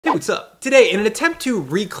What's up? Today, in an attempt to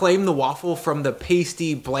reclaim the waffle from the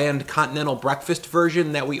pasty, bland continental breakfast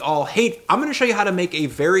version that we all hate, I'm going to show you how to make a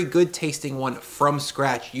very good tasting one from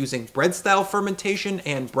scratch using bread-style fermentation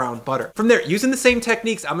and brown butter. From there, using the same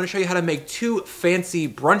techniques, I'm going to show you how to make two fancy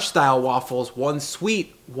brunch-style waffles, one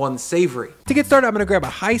sweet, one savory. To get started, I'm going to grab a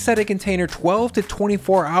high-sided container 12 to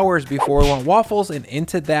 24 hours before we want waffles, and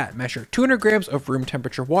into that, measure 200 grams of room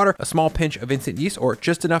temperature water, a small pinch of instant yeast, or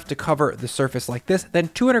just enough to cover the surface like this, then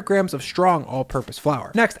 200 grams of strong all-purpose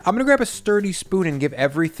flour. Next, I'm going to grab a sturdy spoon and give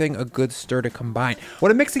everything a good stir to combine.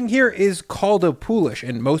 What I'm mixing here is called a poolish,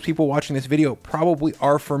 and most people watching this video probably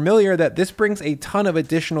are familiar that this brings a ton of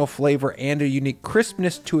additional flavor and a unique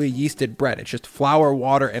crispness to a yeasted bread. It's just flour,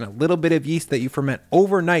 water, and a little bit of yeast that you ferment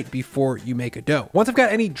overnight before you make a dough. Once I've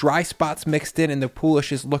got any dry spots mixed in and the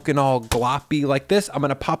poolish is looking all gloppy like this, I'm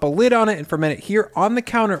gonna pop a lid on it and ferment it here on the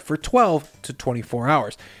counter for 12 to 24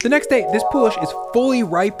 hours. The next day, this poolish is fully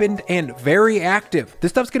ripened and very active.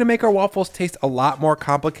 This stuff's gonna make our waffles taste a lot more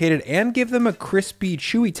complicated and give them a crispy,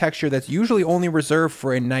 chewy texture that's usually only reserved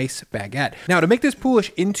for a nice baguette. Now, to make this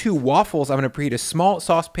poolish into waffles, I'm gonna preheat a small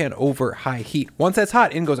saucepan over high heat. Once that's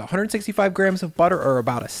hot, in goes 165 grams of butter, or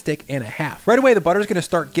about a stick and a half. Right away, the butter's gonna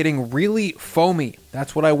start getting really foamy.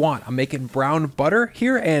 That's what I want. I'm making brown butter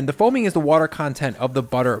here, and the foaming is the water content of the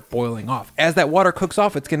butter boiling off. As that water cooks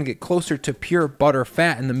off, it's gonna get closer to pure butter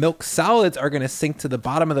fat, and the milk solids are gonna sink to the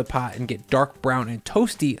bottom of the pot and get dark brown and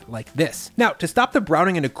toasty like this. Now, to stop the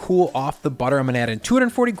browning and to cool off the butter, I'm gonna add in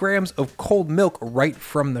 240 grams of cold milk right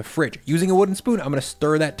from the fridge. Using a wooden spoon, I'm gonna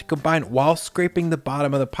stir that to combine while scraping the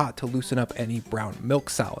bottom of the pot to loosen up any brown milk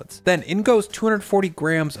solids. Then in goes 240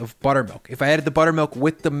 grams of buttermilk. If I added the buttermilk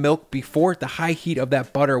with the milk before, the high heat of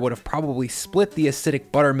that butter would have probably split the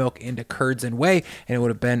acidic buttermilk into curds and whey, and it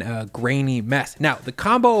would have been a grainy mess. Now, the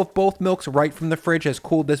combo of both milks right from the fridge has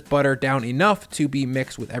cooled this butter down enough to be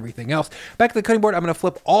mixed with everything else. Back to the cutting board, I'm going to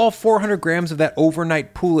flip all 400 grams of that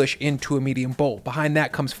overnight poolish into a medium bowl. Behind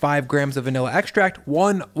that comes 5 grams of vanilla extract,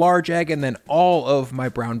 1 large egg, and then all of my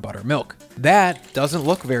brown buttermilk. That doesn't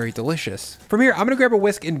look very delicious. From here, I'm going to grab a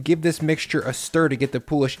whisk and give this mixture a stir to get the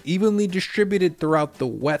poolish evenly distributed throughout the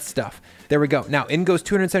wet stuff. There we go. Now in goes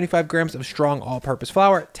 275 grams of strong all-purpose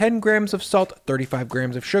flour, 10 grams of salt, 35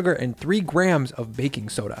 grams of sugar, and 3 grams of baking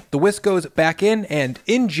soda. The whisk goes back in, and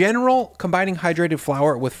in general, combining hydrated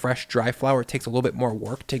flour with fresh dry flour takes a little bit more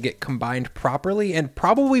work to get combined properly and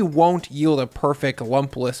probably won't yield a perfect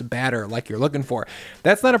lumpless batter like you're looking for.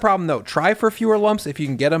 That's not a problem though. Try for fewer lumps if you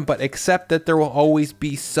can get them, but accept that there will always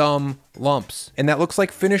be some lumps. And that looks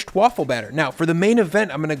like finished waffle batter. Now for the main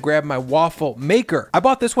event, I'm going to grab my waffle maker. I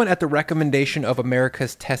bought this one at the recommendation of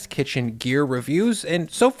America's Test Kitchen Gear Reviews,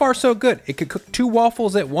 and so far so good. It could cook 2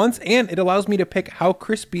 waffles at once, and it allows me to pick how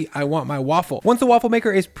crispy I want my waffle. Once the waffle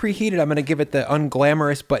maker is preheated, I'm going to give it the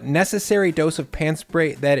unglamorous but necessary dose of pan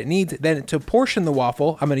spray that it needs. Then to portion the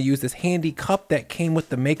waffle, I'm going to use this handy cup that came with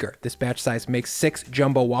the maker. This batch size makes 6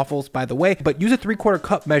 jumbo waffles, by the way, but use a 3/4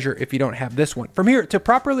 cup measure if you don't have this one. From here, to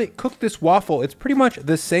properly cook this waffle, it's pretty much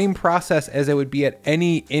the same process as it would be at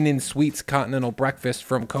any Inn & Sweets continental breakfast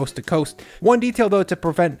from coast to coast. One detail though to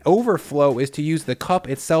prevent overflow is to use the cup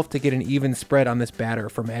itself to get an even spread on this batter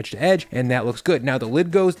from edge to edge, and that looks good. Now the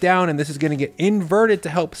lid goes down, and this is going to get inverted to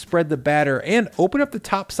help spread the batter and open up the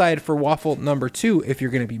top side for waffle number 2 if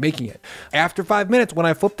you're going to be making it. After 5 minutes, when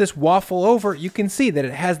I flip this waffle over, you can see that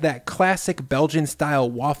it has that classic Belgian style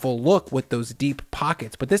waffle look with those deep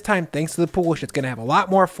pockets, but this time, thanks to the poolish, it's going to have a lot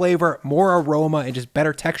more flavor, more aroma, and just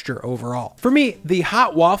better texture overall. For me, the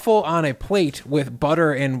hot waffle on a plate with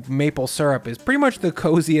butter and maple syrup is pretty much the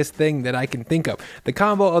coziest thing that I can think of. The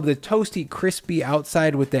combo of the toasty, crispy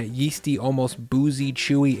outside with that yeasty, almost boozy,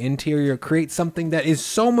 chewy interior creates something that is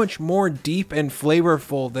so much more deep and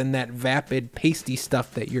flavorful than that vapid, pasty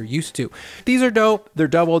stuff that you're used to. These are dope. They're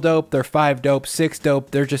double dope. They're 5 dope, 6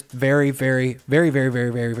 dope. They're just very, very, very, very, very,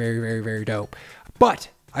 very, very, very, very dope. But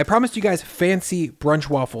I promised you guys fancy brunch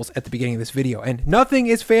waffles at the beginning of this video, and nothing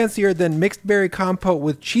is fancier than mixed berry compote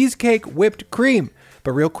with cheesecake whipped cream.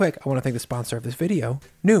 But real quick, I want to thank the sponsor of this video,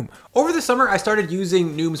 Noom. Over the summer, I started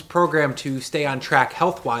using Noom's program to stay on track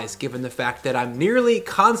health-wise, given the fact that I'm nearly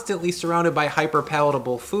constantly surrounded by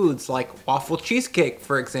hyper-palatable foods like waffle cheesecake,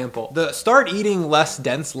 for example. The start eating less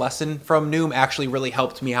dense lesson from Noom actually really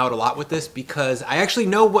helped me out a lot with this, because I actually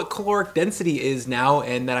know what caloric density is now,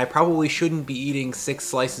 and that I probably shouldn't be eating 6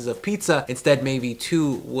 slices of pizza. Instead, maybe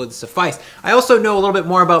 2 would suffice. I also know a little bit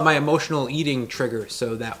more about my emotional eating triggers,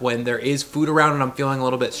 so that when there is food around and I'm feeling feeling a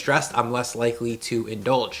little bit stressed, I'm less likely to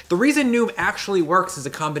indulge. The reason Noom actually works is a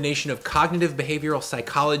combination of cognitive behavioral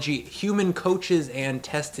psychology, human coaches, and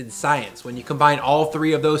tested science. When you combine all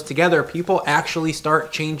three of those together, people actually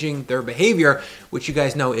start changing their behavior, which you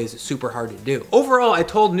guys know is super hard to do. Overall, I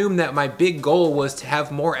told Noom that my big goal was to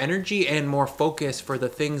have more energy and more focus for the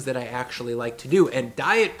things that I actually like to do, and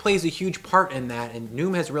diet plays a huge part in that, and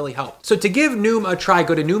Noom has really helped. So to give Noom a try,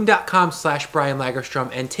 go to noom.com/Brian Lagerstrom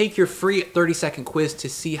and take your free 30-second quiz to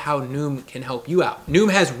see how Noom can help you out.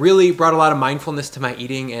 Noom has really brought a lot of mindfulness to my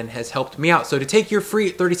eating and has helped me out. So to take your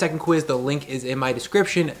free 30-second quiz, the link is in my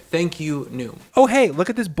description. Thank you, Noom. Oh hey, look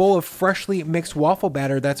at this bowl of freshly mixed waffle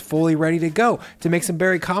batter that's fully ready to go. To make some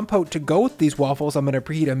berry compote to go with these waffles, I'm gonna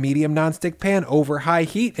preheat a medium nonstick pan over high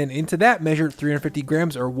heat, and into that measure 350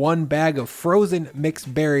 grams or 1 bag of frozen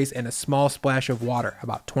mixed berries and a small splash of water,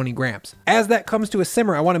 about 20 grams. As that comes to a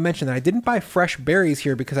simmer, I wanna mention that I didn't buy fresh berries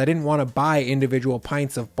here because I didn't wanna buy individual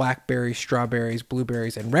pints of blackberries, strawberries,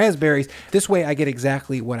 blueberries, and raspberries. This way I get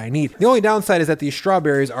exactly what I need. The only downside is that these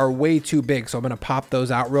strawberries are way too big, so I'm gonna pop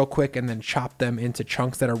those out real quick and then chop them into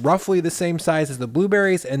chunks that are roughly the same size as the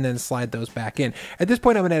blueberries and then slide those back in. At this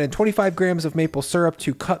point, I'm gonna add in 25 grams of maple syrup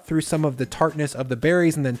to cut through some of the tartness of the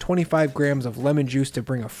berries, and then 25 grams of lemon juice to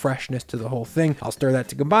bring a freshness to the whole thing. I'll stir that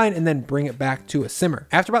to combine and then bring it back to a simmer.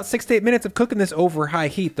 After about 6 to 8 minutes of cooking this over high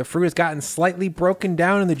heat, the fruit has gotten slightly broken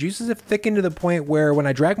down and the juices have thickened to the point where when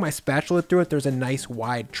I drag my spatula through it, there's a nice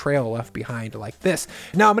wide trail left behind like this.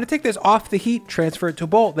 Now I'm gonna take this off the heat, transfer it to a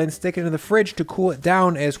bowl, then stick it in the fridge to cool it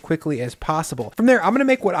down as quickly as possible. From there, I'm gonna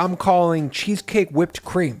make what I'm calling cheesecake whipped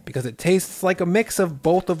cream because it tastes like a mix of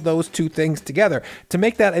both of those two things together. To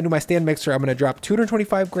make that into my stand mixer, I'm gonna drop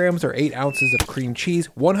 225 grams or 8 ounces of cream cheese,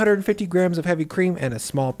 150 grams of heavy cream, and a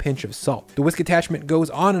small pinch of salt. The whisk attachment goes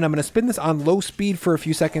on, and I'm gonna spin this on low speed for a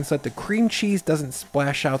few seconds so that the cream cheese doesn't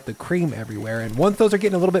splash out the cream everywhere. And once those are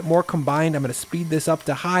getting a little bit more combined, I'm gonna speed this up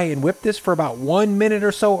to high and whip this for about 1 minute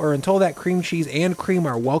or so, or until that cream cheese and cream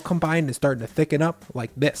are well combined and starting to thicken up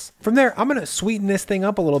like this. From there, I'm gonna sweeten this thing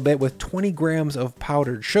up a little bit with 20 grams of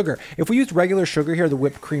powdered sugar. If we used regular sugar here, the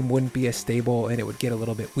whipped cream wouldn't be as stable and it would get a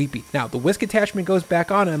little bit weepy. Now the whisk attachment goes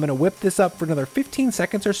back on, and I'm gonna whip this up for another 15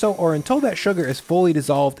 seconds or so, or until that sugar is fully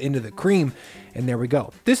dissolved into the cream. And there we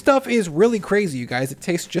go. This stuff is really crazy, you guys. It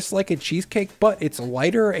tastes just like a cheesecake, but it's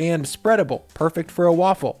lighter and spreadable. Perfect for a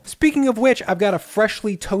waffle. Speaking of which, I've got a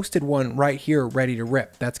freshly toasted one right here ready to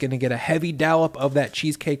rip. That's gonna get a heavy dollop of that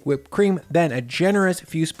cheesecake whipped cream, then a generous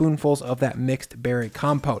few spoonfuls of that mixed berry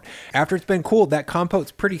compote. After it's been cooled, that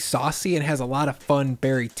compote's pretty saucy and has a lot of fun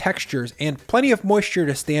berry textures and plenty of moisture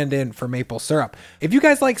to stand in for maple syrup. If you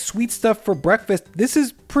guys like sweet stuff for breakfast, this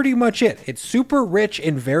is pretty much it. It's super rich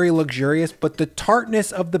and very luxurious, but the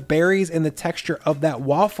tartness of the berries and the texture of that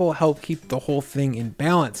waffle help keep the whole thing in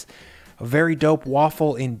balance. A very dope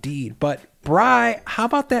waffle indeed. But Bri, how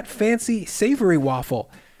about that fancy savory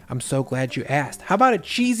waffle? I'm so glad you asked. How about a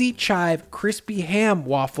cheesy chive crispy ham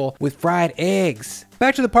waffle with fried eggs?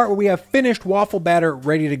 Back to the part where we have finished waffle batter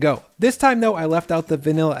ready to go. This time though, I left out the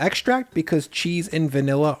vanilla extract because cheese and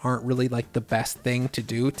vanilla aren't really like the best thing to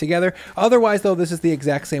do together. Otherwise though, this is the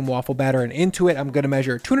exact same waffle batter, and into it, I'm gonna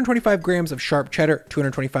measure 225 grams of sharp cheddar,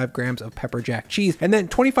 225 grams of pepper jack cheese, and then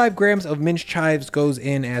 25 grams of minced chives goes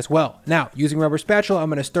in as well. Now, using rubber spatula, I'm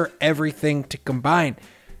gonna stir everything to combine.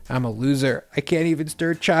 I'm a loser. I can't even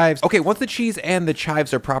stir chives. Okay, once the cheese and the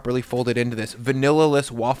chives are properly folded into this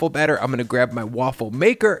vanilla-less waffle batter, I'm gonna grab my waffle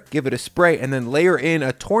maker, give it a spray, and then layer in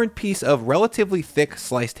a torn piece of relatively thick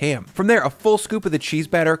sliced ham. From there, a full scoop of the cheese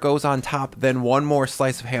batter goes on top, then one more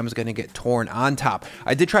slice of ham is gonna get torn on top.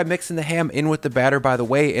 I did try mixing the ham in with the batter, by the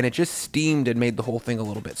way, and it just steamed and made the whole thing a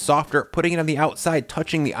little bit softer. Putting it on the outside,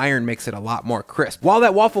 touching the iron makes it a lot more crisp. While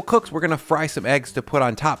that waffle cooks, we're gonna fry some eggs to put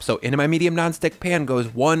on top. So into my medium nonstick pan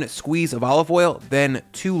goes 1 squeeze of olive oil, then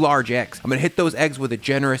 2 large eggs. I'm gonna hit those eggs with a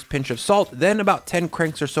generous pinch of salt, then about 10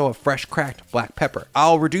 cranks or so of fresh cracked black pepper.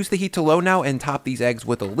 I'll reduce the heat to low now and top these eggs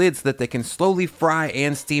with a lid so that they can slowly fry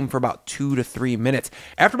and steam for about 2 to 3 minutes.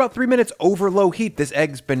 After about 3 minutes over low heat, this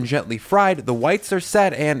egg's been gently fried, the whites are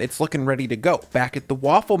set, and it's looking ready to go. Back at the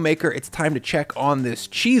waffle maker, it's time to check on this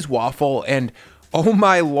cheese waffle, and oh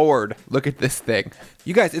my lord, look at this thing.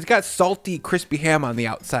 You guys, it's got salty, crispy ham on the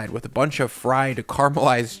outside with a bunch of fried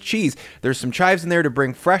caramelized cheese. There's some chives in there to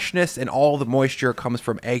bring freshness, and all the moisture comes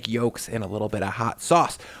from egg yolks and a little bit of hot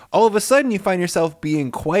sauce. All of a sudden, you find yourself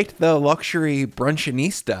being quite the luxury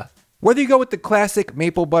brunchinista. Whether you go with the classic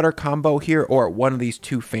maple butter combo here or one of these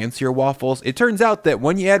two fancier waffles, it turns out that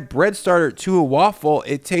when you add bread starter to a waffle,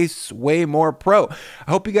 it tastes way more pro. I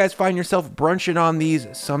hope you guys find yourself brunching on these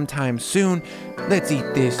sometime soon. Let's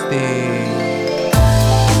eat this thing.